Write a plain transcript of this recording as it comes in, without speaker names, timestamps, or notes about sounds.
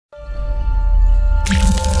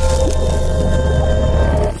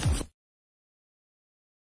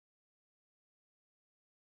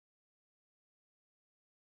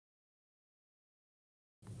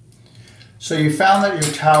So you found that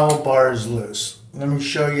your towel bar is loose. Let me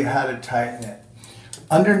show you how to tighten it.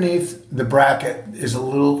 Underneath the bracket is a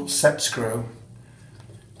little set screw.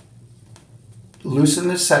 Loosen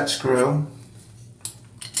the set screw,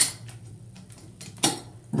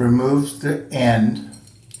 remove the end,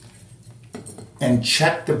 and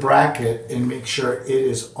check the bracket and make sure it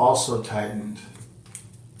is also tightened.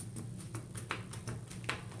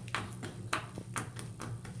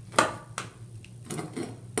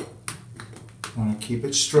 Want to keep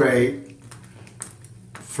it straight,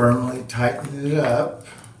 firmly tighten it up.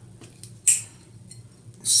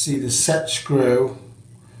 See, the set screw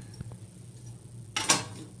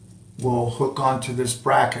will hook onto this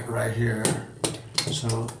bracket right here.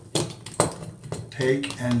 So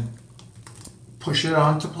take and push it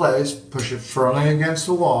onto place, push it firmly against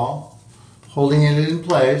the wall, holding it in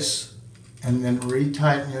place, and then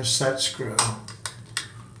retighten your set screw.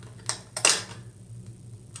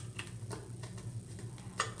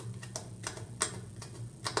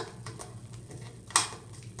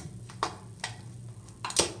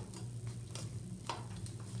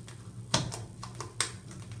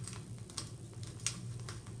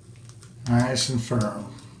 Nice and firm.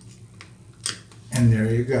 And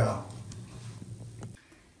there you go.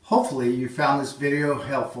 Hopefully you found this video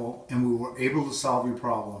helpful and we were able to solve your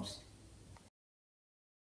problems.